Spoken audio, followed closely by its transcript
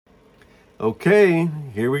Okay,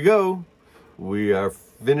 here we go. We are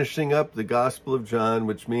finishing up the Gospel of John,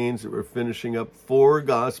 which means that we're finishing up 4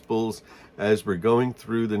 Gospels as we're going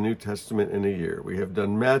through the New Testament in a year. We have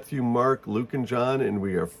done Matthew, Mark, Luke, and John, and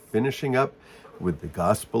we are finishing up with the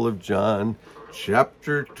Gospel of John,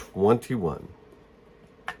 chapter 21.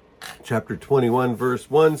 Chapter 21, verse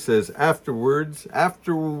 1 says, afterwards,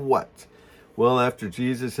 after what? Well, after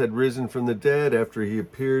Jesus had risen from the dead, after he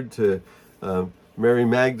appeared to Mary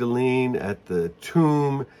Magdalene at the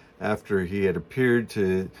tomb, after he had appeared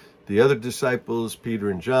to the other disciples, Peter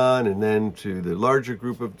and John, and then to the larger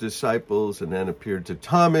group of disciples, and then appeared to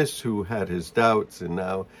Thomas, who had his doubts, and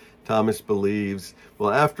now Thomas believes.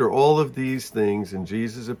 Well, after all of these things, and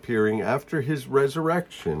Jesus appearing after his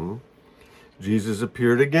resurrection, Jesus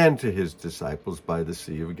appeared again to his disciples by the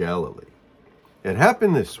Sea of Galilee. It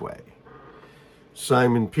happened this way.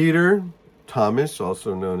 Simon Peter, Thomas,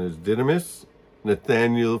 also known as Didymus,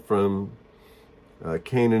 Nathanael from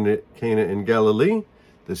Cana in Galilee,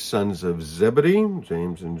 the sons of Zebedee,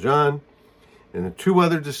 James and John, and the 2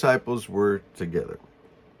 other disciples were together.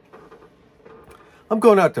 I'm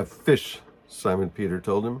going out to fish, Simon Peter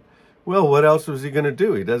told him. Well, what else was he going to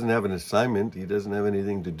do? He doesn't have an assignment. He doesn't have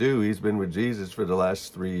anything to do. He's been with Jesus for the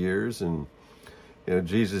last 3 years, and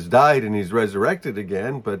Jesus died and he's resurrected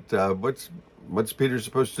again. But what's Peter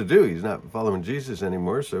supposed to do? He's not following Jesus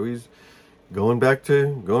anymore, so he's going back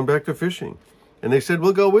to fishing. And they said,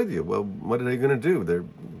 we'll go with you. Well, what are they going to do? They're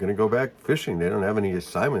going to go back fishing. They don't have any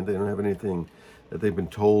assignment. They don't have anything that they've been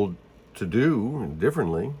told to do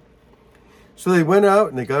differently. So they went out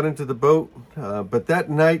and they got into the boat, but that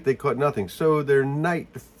night they caught nothing. So they're night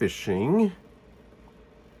fishing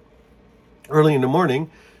early in the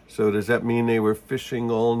morning. So does that mean they were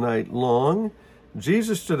fishing all night long?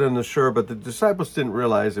 Jesus stood on the shore, but the disciples didn't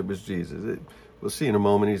realize it was Jesus. We'll see in a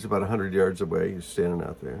moment. He's about 100 yards away. He's standing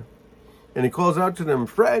out there. And he calls out to them,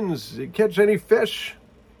 friends, you catch any fish?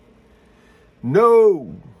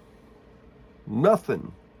 No,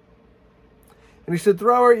 nothing. And he said,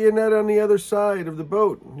 throw out your net on the other side of the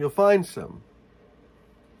boat. You'll find some.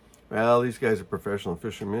 Well, these guys are professional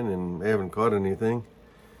fishermen and they haven't caught anything.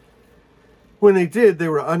 When they did, they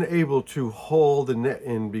were unable to haul the net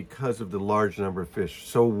in because of the large number of fish.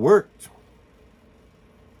 So it worked.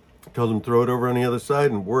 Told them throw it over on the other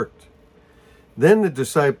side, and worked. Then the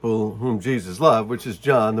disciple whom Jesus loved, which is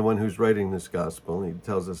John, the one who's writing this gospel, he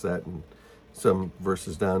tells us that in some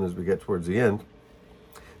verses down as we get towards the end.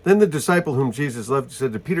 Then the disciple whom Jesus loved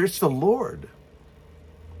said to Peter, it's the Lord.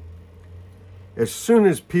 As soon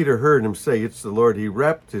as Peter heard him say, it's the Lord, he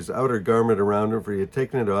wrapped his outer garment around him, for he had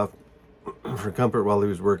taken it off for comfort while he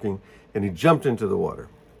was working, and he jumped into the water.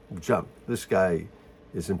 Jumped. This guy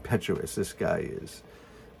is impetuous. This guy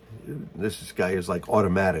is like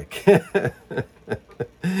automatic. I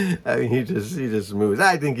mean, he just moves.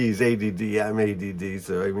 I think he's ADD. I'm ADD.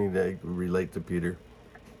 So I mean, I relate to Peter.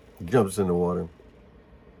 He jumps in the water.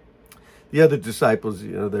 The other disciples, they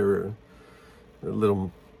were a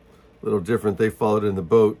little different. They followed in the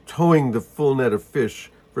boat, towing the full net of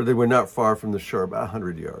fish, for they were not far from the shore, about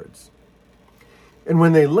 100 yards. And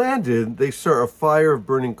when they landed, they saw a fire of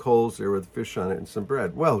burning coals there with fish on it and some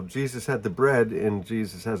bread. Well, Jesus had the bread, and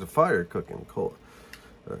Jesus has a fire cooking, coal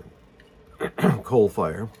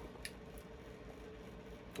fire.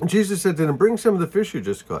 And Jesus said to them, bring some of the fish you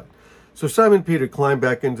just caught. So Simon Peter climbed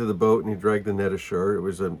back into the boat, and he dragged the net ashore. It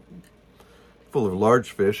was full of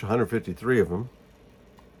large fish, 153 of them.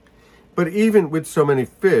 But even with so many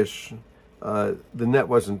fish, the net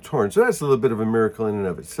wasn't torn. So that's a little bit of a miracle in and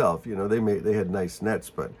of itself. They had nice nets,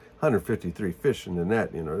 but 153 fish in the net,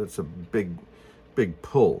 that's a big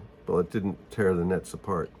pull. But it didn't tear the nets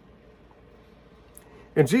apart.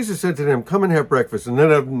 And Jesus said to them, come and have breakfast. And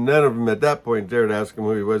none of them at that point dared ask him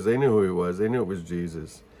who he was. They knew who he was. They knew it was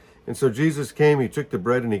Jesus. And so Jesus came, he took the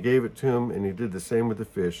bread and he gave it to him, and he did the same with the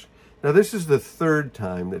fish. Now this is the 3rd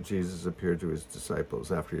time that Jesus appeared to his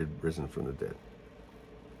disciples after he had risen from the dead.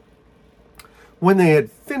 When they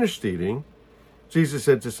had finished eating, Jesus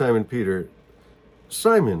said to Simon Peter,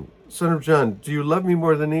 Simon, son of John, do you love me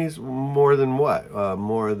more than these? More than what?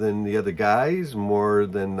 More than the other guys? More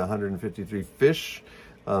than the 153 fish?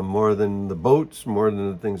 More than the boats? More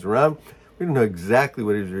than the things around? We don't know exactly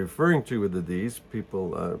what he's referring to with the these.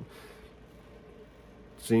 People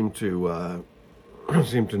seem to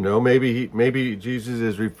know. Maybe Jesus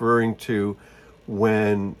is referring to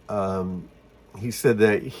when he said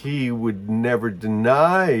that he would never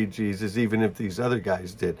deny Jesus, even if these other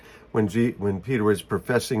guys did, when Peter was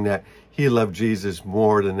professing that he loved Jesus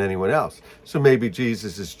more than anyone else. So maybe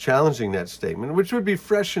Jesus is challenging that statement, which would be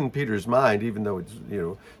fresh in Peter's mind, even though it's,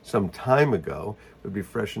 some time ago, it would be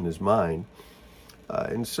fresh in his mind.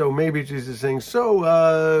 And so maybe Jesus is saying,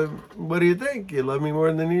 so what do you think? You love me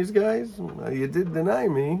more than these guys? You did deny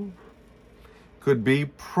me. Could be,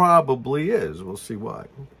 probably is. We'll see why.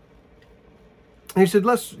 And he said,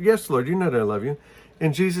 yes, Lord, you know that I love you.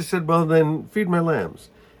 And Jesus said, well, then feed my lambs.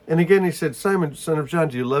 And again he said, Simon, son of John,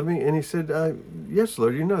 do you love me? And he said, yes,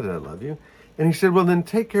 Lord, you know that I love you. And he said, well, then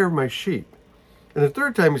take care of my sheep. And the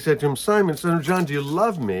third time he said to him, Simon, son of John, do you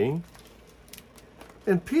love me?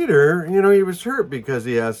 And Peter, he was hurt because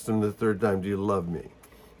he asked him the third time, do you love me?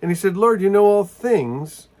 And he said, Lord, you know all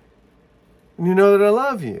things, and you know that I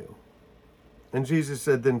love you. And Jesus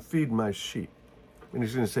said, then feed my sheep. And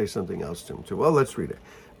he's going to say something else to him too. Well, let's read it.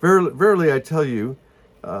 Verily I tell you,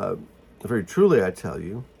 very truly I tell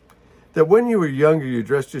you, that when you were younger, you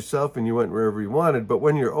dressed yourself and you went wherever you wanted. But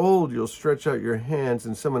when you're old, you'll stretch out your hands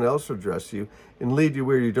and someone else will dress you and lead you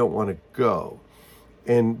where you don't want to go.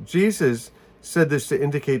 And Jesus said this to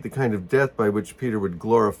indicate the kind of death by which Peter would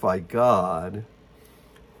glorify God.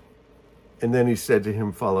 And then he said to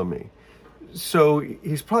him, follow me. So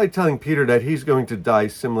he's probably telling Peter that he's going to die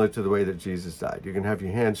similar to the way that Jesus died. You're going to have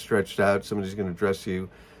your hands stretched out. Somebody's going to dress you,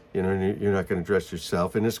 and you're not going to dress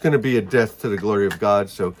yourself. And it's going to be a death to the glory of God.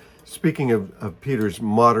 So speaking of Peter's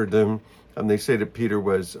martyrdom, they say that Peter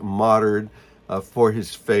was martyred for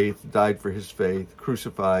his faith, died for his faith,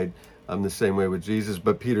 crucified the same way with Jesus.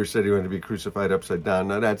 But Peter said he wanted to be crucified upside down.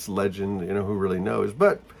 Now that's legend, who really knows.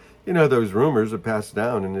 But, those rumors are passed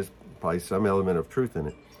down, and there's probably some element of truth in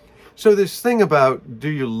it. So this thing about, do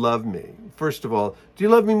you love me? First of all, do you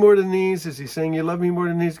love me more than these? Is he saying you love me more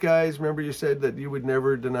than these guys? Remember you said that you would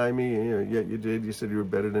never deny me, yet you did. You said you were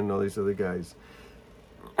better than all these other guys.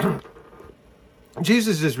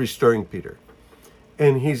 Jesus is restoring Peter,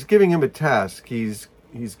 and he's giving him a task. He's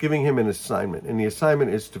giving him an assignment, and the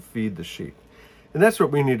assignment is to feed the sheep. And that's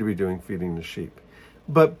what we need to be doing, feeding the sheep.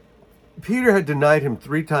 But Peter had denied him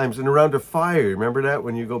 3 times and around a fire. Remember that?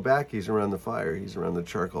 When you go back, he's around the fire. He's around the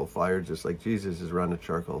charcoal fire, just like Jesus is around the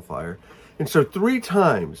charcoal fire. And so 3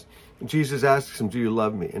 times, Jesus asks him, do you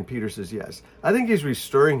love me? And Peter says, yes. I think he's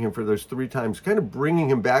restoring him for those 3 times, kind of bringing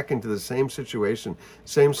him back into the same situation,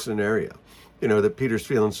 same scenario, that Peter's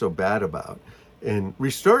feeling so bad about, and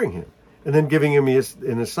restoring him. And then giving him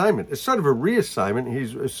an assignment. It's sort of a reassignment.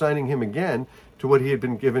 He's assigning him again to what he had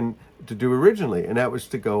been given to do originally, and that was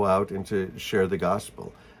to go out and to share the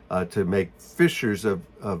gospel, to make fishers of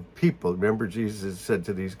people. Remember, Jesus said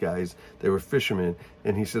to these guys, they were fishermen,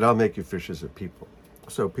 and he said, I'll make you fishers of people.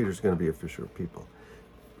 So Peter's going to be a fisher of people.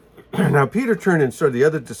 Now Peter turned and saw the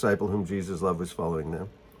other disciple whom Jesus loved was following them.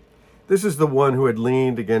 This is the one who had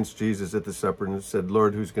leaned against Jesus at the supper and said,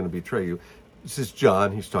 Lord, who's going to betray you? This is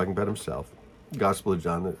John. He's talking about himself. Gospel of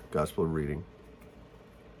John, the Gospel of reading.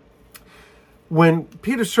 When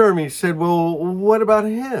Peter saw him, he said, well, what about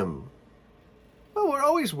him? Well, we're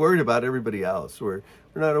always worried about everybody else. We're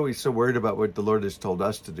not always so worried about what the Lord has told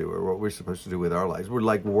us to do or what we're supposed to do with our lives. We're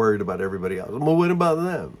like worried about everybody else. Well, what about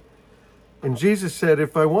them? And Jesus said,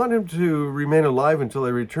 if I want him to remain alive until I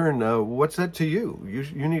return, what's that to you?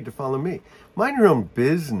 You need to follow me. Mind your own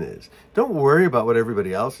business. Don't worry about what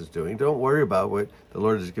everybody else is doing. Don't worry about what the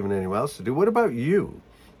Lord has given anyone else to do. What about you?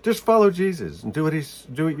 Just follow Jesus and do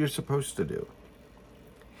what you're supposed to do.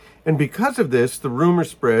 And because of this, the rumor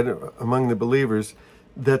spread among the believers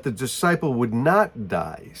that the disciple would not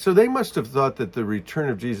die. So they must have thought that the return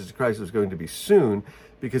of Jesus Christ was going to be soon,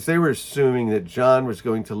 because they were assuming that John was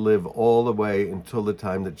going to live all the way until the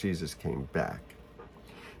time that Jesus came back.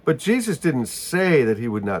 But Jesus didn't say that he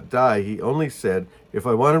would not die. He only said, if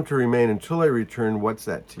I want him to remain until I return, what's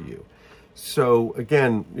that to you? So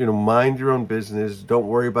again, mind your own business. Don't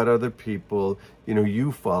worry about other people.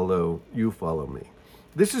 You follow me.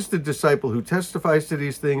 This is the disciple who testifies to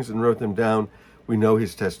these things and wrote them down. We know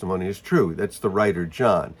his testimony is true. That's the writer,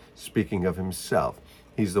 John, speaking of himself.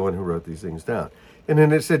 He's the one who wrote these things down. And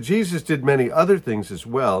then it said Jesus did many other things as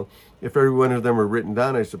well. If every one of them were written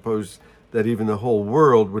down, I suppose that even the whole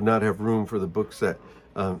world would not have room for the books that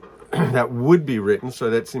that would be written. So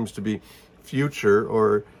that seems to be future,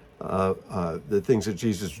 or the things that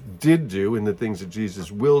Jesus did do and the things that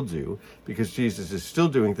Jesus will do, because Jesus is still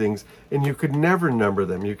doing things, and you could never number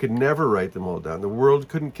them. You could never write them all down. The world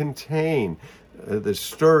couldn't contain the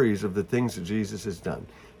stories of the things that Jesus has done.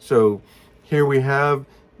 So here we have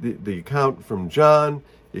the account from John.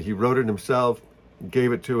 He wrote it himself,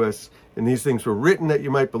 gave it to us, And these things were written that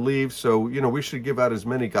you might believe. So, we should give out as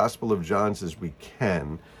many Gospel of Johns as we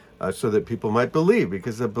can so that people might believe,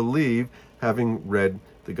 because they believe having read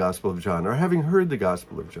the Gospel of John or having heard the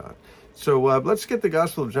Gospel of John. So let's get the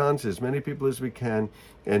Gospel of John to as many people as we can.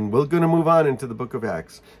 And we're going to move on into the book of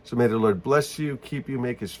Acts. So may the Lord bless you, keep you,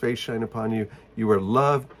 make his face shine upon you. You are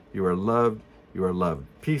loved, you are loved, you are loved.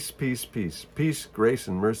 Peace, peace, peace. Peace, grace,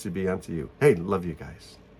 and mercy be unto you. Hey, love you guys.